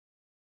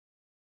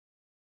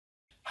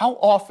How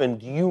often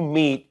do you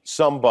meet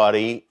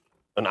somebody,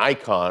 an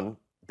icon,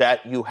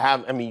 that you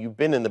have? I mean, you've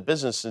been in the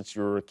business since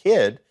you were a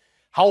kid.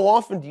 How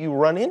often do you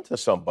run into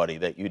somebody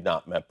that you'd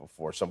not met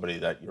before, somebody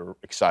that you're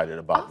excited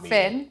about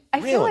meeting?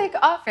 I feel like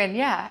often,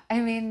 yeah.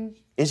 I mean...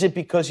 Is it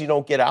because you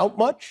don't get out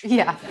much?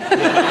 Yeah.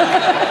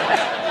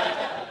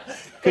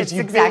 It's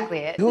exactly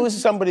it. Who is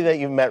somebody that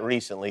you've met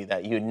recently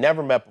that you'd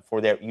never met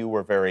before that you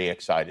were very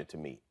excited to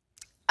meet?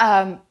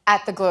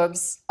 At the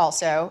Globes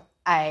also,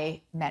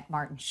 I met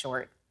Martin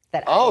Short.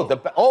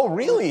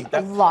 Really?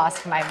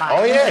 Lost my mind.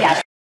 Oh, yeah.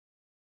 Yes.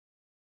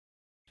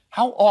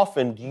 How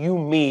often do you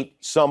meet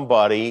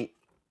somebody,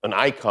 an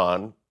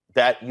icon,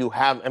 that you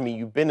have? I mean,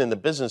 you've been in the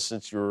business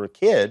since you were a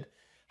kid.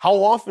 How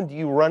often do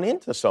you run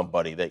into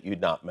somebody that you'd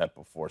not met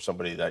before,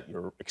 somebody that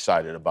you're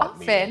excited about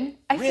meeting?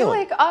 I feel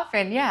like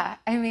often, yeah.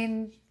 I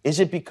mean... Is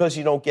it because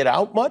you don't get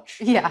out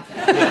much? Yeah.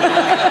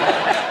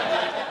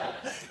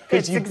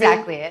 It's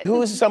exactly it.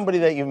 Who is somebody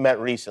that you've met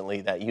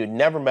recently that you'd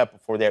never met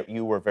before that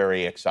you were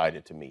very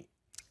excited to meet?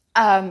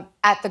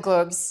 At the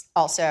Globes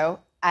also,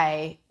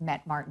 I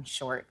met Martin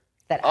Short.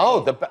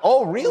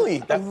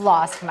 Really?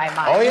 Lost my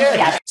mind. Oh, yeah.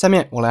 Yes. 下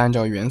面我来按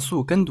照元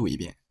素跟读一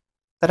遍，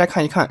大家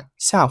看一看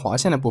下划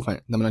线的部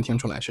分能不能听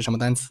出来是什么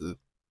单词。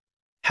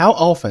How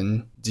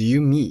often do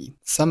you meet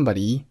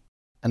somebody,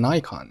 an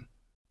icon,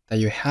 that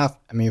you have,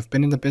 you've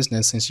been in the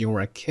business since you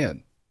were a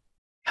kid?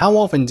 How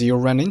often do you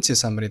run into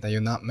somebody that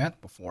you've not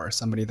met before,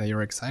 somebody that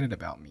you're excited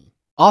about me?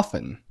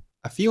 Often.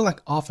 I feel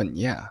like often,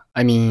 yeah.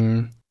 I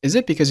mean, is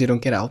it because you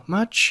don't get out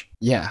much?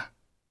 Yeah,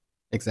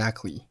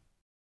 exactly.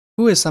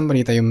 Who is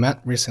somebody that you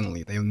met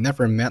recently that you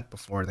never met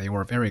before that you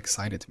were very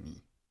excited to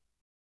meet?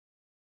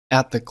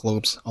 At the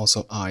Globes,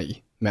 also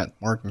I met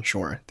Martin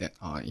Short that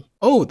I...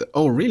 Oh,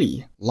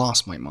 really?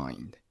 Lost my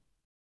mind.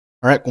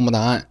 Alright, 公布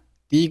答案。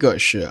第一个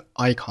是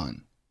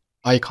icon，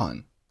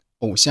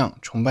 偶像，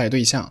崇拜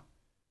对象。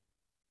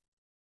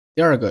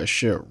第二个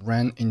是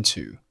run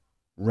into，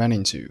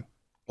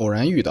 偶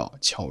然遇到，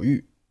巧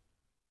遇。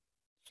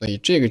所以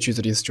这个句子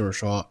的意思就是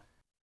说，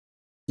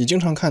你经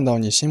常看到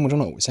你心目中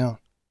的偶像。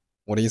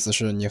我的意思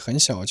是你很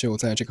小就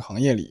在这个行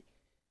业里，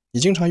你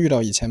经常遇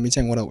到以前没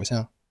见过的偶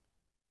像，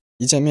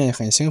一见面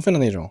很兴奋的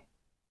那种。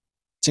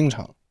经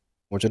常，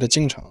我觉得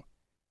经常。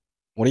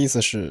我的意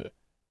思是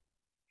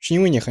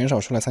因为你很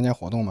少出来参加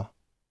活动吗？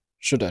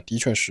是的，的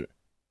确是。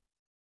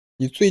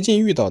你最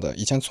近遇到的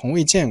以前从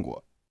未见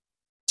过，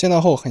见到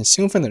后很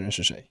兴奋的人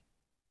是谁？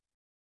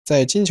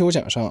在金球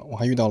奖上我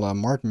还遇到了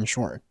Martin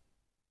Short。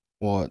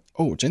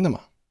真的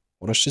吗？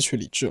我都失去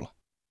理智了。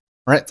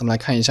Alright， 咱们来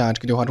看一下这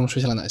个对话中出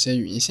现了哪些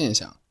语音现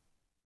象。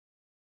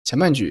前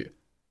半句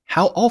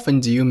How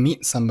often do you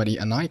meet somebody,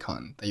 an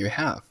icon, that you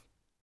have?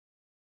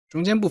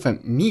 中间部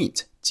分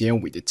meet 结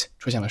with it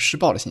出现了失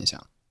爆的现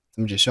象，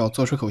咱们只需要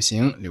做出口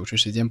型，留出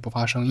时间不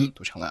发声音，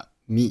读成了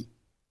me。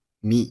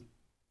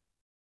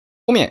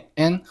后面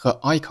an 和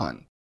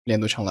icon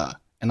连读成了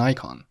an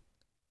icon。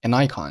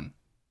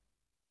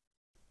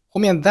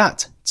后面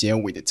that 结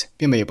with it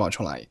并没有爆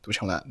出来，读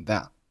成了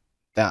that。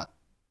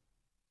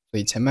所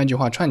以前半句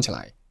话串起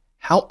来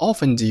How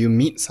often do you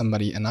meet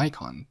somebody, an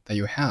icon, that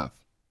you have?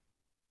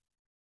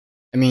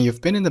 You've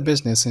been in the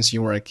business since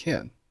you were a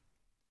kid.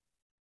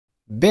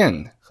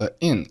 Been 和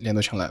in 连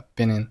读成了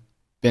been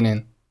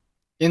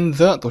in。In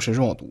the 都是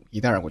弱读，一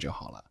带而过就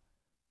好了。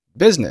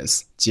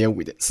Business 结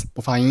with it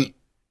不发音，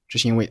这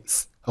是因为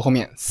s 和后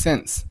面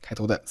sense 开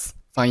头的 s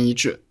发音一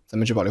致，咱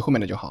们只保留后面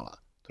的就好了，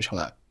读成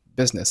了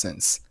business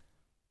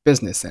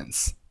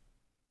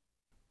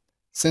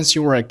sense。Since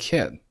you were a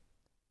kid。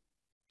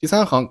第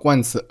三行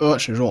冠词 a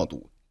是弱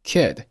读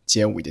 ，kid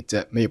结 with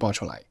it 没有爆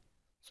出来，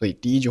所以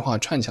第一句话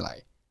串起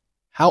来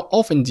How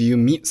often do you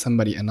meet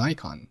somebody, an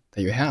icon,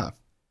 that you have?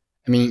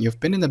 You've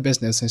been in the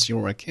business since you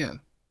were a kid.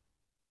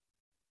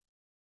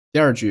 第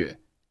二句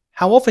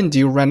How often do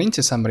you run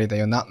into somebody that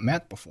you've not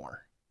met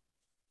before?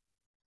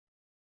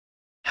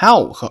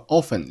 How 和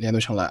often 连读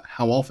成了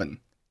how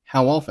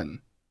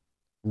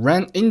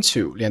often。Run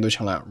into 连读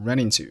成了 run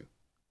into，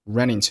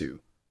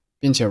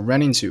并且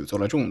run into 做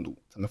了重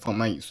读，咱们放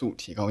慢语速，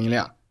提高音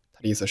量。它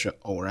的意思是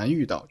偶然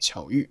遇到，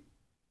巧遇。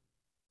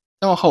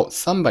再往后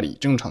somebody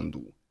正常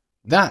读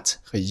 ，that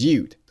和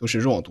you'd 都是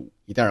弱读，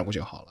一带而过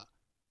就好了。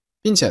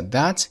并且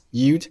that,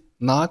 you'd,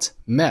 not,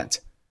 met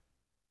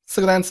四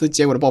个单词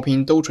结尾的爆拼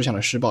音都出现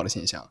了失爆的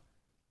现象。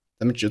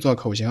咱们只做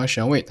口型和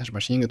舌位，但是把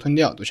声音给吞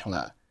掉，读成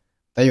了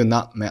that you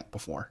not met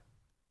before.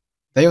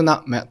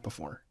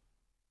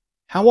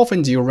 How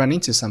often do you run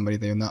into somebody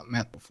that you not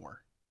met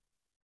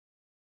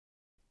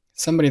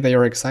before?Somebody that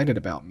you're excited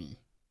about me.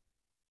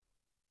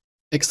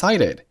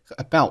 Excited 和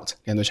about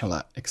连读成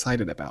了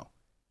excited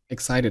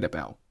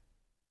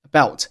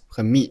about。about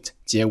和 meet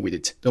结 with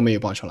it 都没有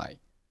爆出来。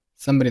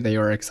Somebody that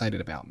you're excited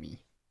about me.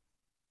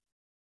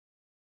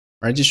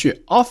 而继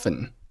续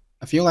often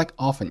I feel like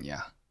often,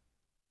 yeah.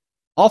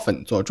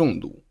 Often 做重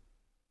读。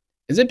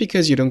Is it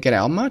because you don't get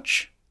out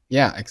much?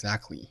 Yeah,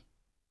 exactly.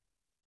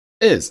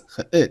 Is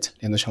和 it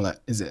连读成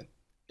了 is it.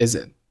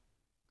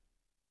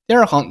 第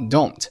二行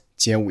don't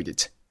结 with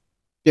it。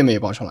并没有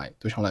爆出来，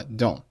读成了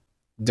don't。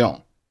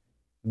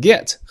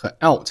get 和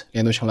out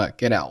连读成了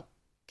get out,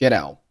 get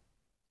out，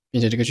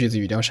 并且这个句子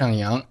语调上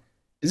扬。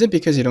Is it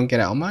because you don't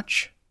get out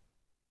much?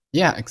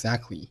 Yeah,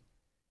 exactly.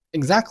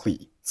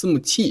 Exactly 字母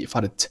T 发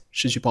的 T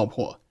失去爆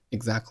破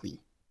exactly.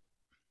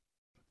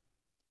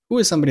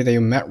 Who is somebody that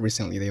you met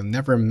recently that you've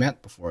never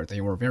met before that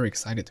you were very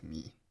excited to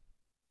meet?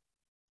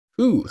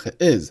 Who 和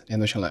is 连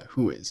读成了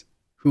who is,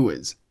 who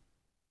is。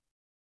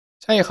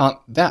下一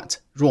行 that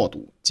弱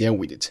读结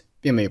with it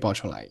并没有爆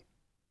出来。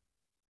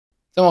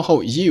再往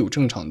后 you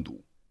正常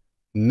读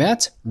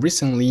met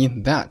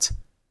recently that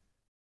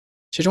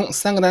其中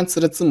3个单词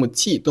的字母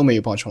T 都没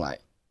有爆出来，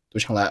读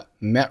成了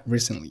met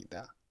recently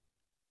that,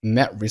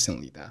 met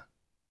recently that.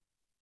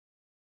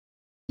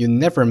 You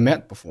never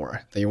met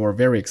before that you were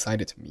very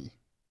excited to meet.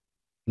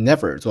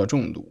 Never 做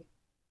重读。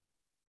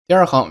第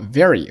二行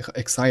very 和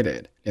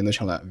excited 连读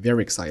成了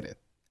very excited,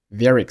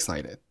 very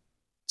excited.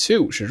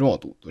 To 是弱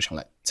读，读成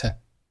了 t,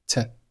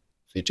 t.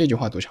 所以这句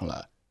话读成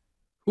了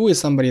Who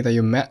is somebody that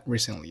you met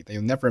recently that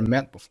you never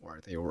met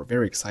before that you were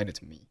very excited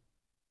to meet?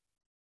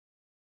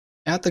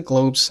 At the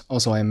Globes,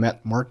 also I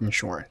met Martin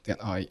Short that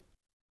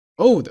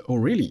oh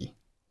really?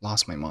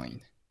 Lost my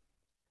mind.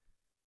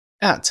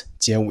 At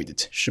结 with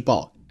it 是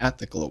报 at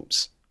the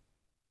Globes.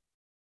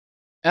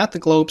 At the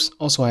Globes,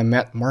 also I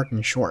met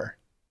Martin Short.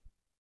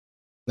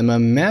 那么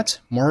met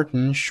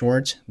Martin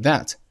Short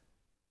that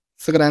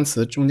 4个单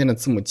词中间的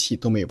字母 T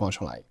都没有爆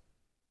出来，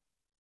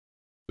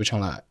读成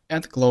了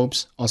At the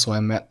Globes, also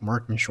I met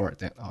Martin Short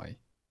that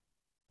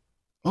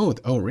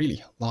oh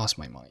really? Lost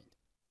my mind.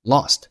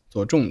 Lost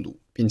做重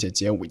读，并且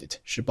结 with it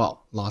是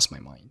报 lost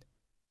my mind.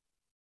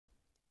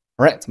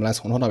 Alright, 咱们来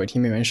从头到尾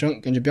听一遍原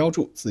声，根据标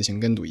注自行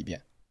跟读一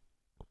遍。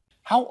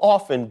How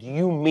often do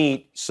you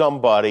meet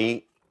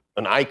somebody,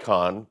 an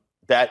icon,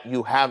 that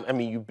you have, I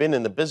mean, you've been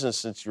in the business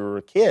since you were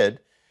a kid.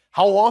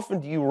 How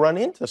often do you run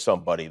into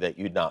somebody that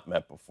you'd not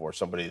met before,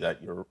 somebody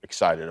that you're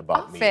excited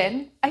about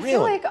meeting? I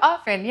feel like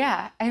often,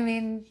 yeah. I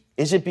mean...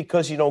 Is it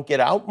because you don't get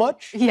out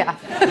much? Yeah.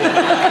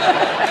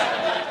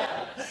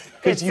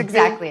 It's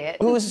exactly it.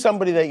 Who is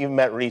somebody that you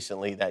met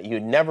recently that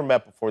you'd never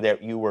met before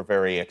that you were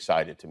very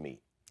excited to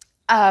meet?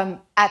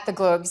 At the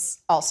Globes,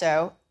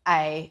 also,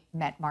 I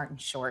met Martin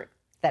Short.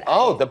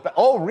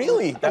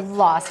 Really?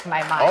 Lost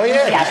my mind. Oh,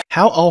 yeah. Yes.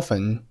 How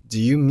often do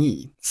you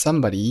meet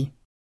somebody,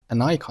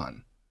 an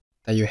icon,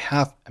 that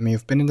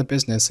you've been in the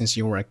business since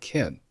you were a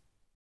kid?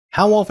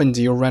 How often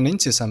do you run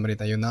into somebody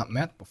that you've not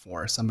met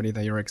before, somebody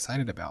that you're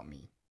excited about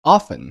meet?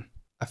 Often.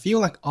 I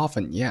feel like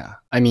often, yeah.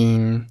 I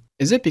mean,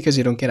 is it because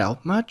you don't get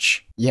out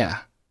much? Yeah,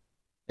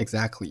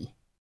 exactly.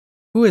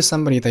 Who is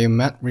somebody that you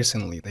met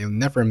recently that you've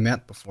never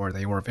met before that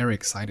you were very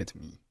excited to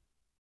meet?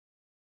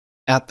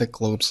 At the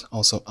Globes,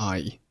 also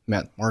I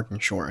met Martin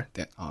Short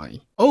that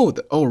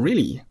oh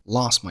really?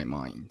 Lost my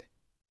mind.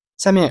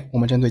 下面我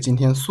们针对今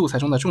天素材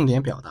中的重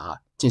点表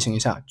达进行一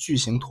下句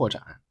型拓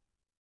展。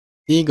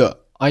第一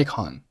个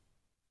icon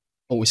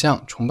偶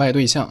像崇拜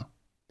对象，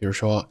比如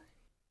说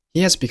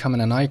He has become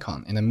an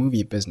icon in the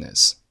movie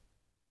business.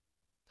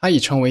 他已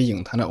成为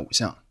影坛的偶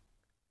像。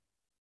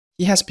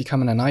He has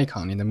become an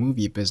icon in the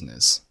movie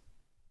business.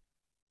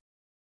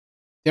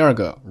 第二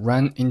个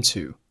run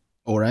into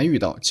偶然遇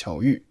到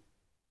巧遇，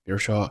比如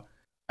说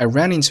I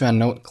ran into an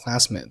old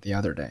classmate the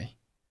other day.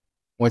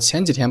 我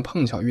前几天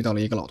碰巧遇到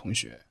了一个老同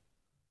学。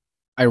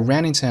I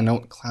ran into an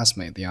old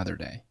classmate the other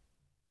day.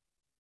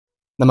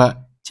 那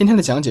么今天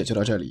的讲解就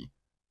到这里。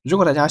如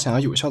果大家想要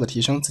有效地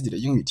提升自己的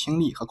英语听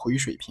力和口语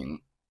水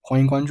平，欢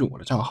迎关注我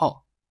的账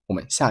号。我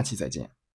们下期再见。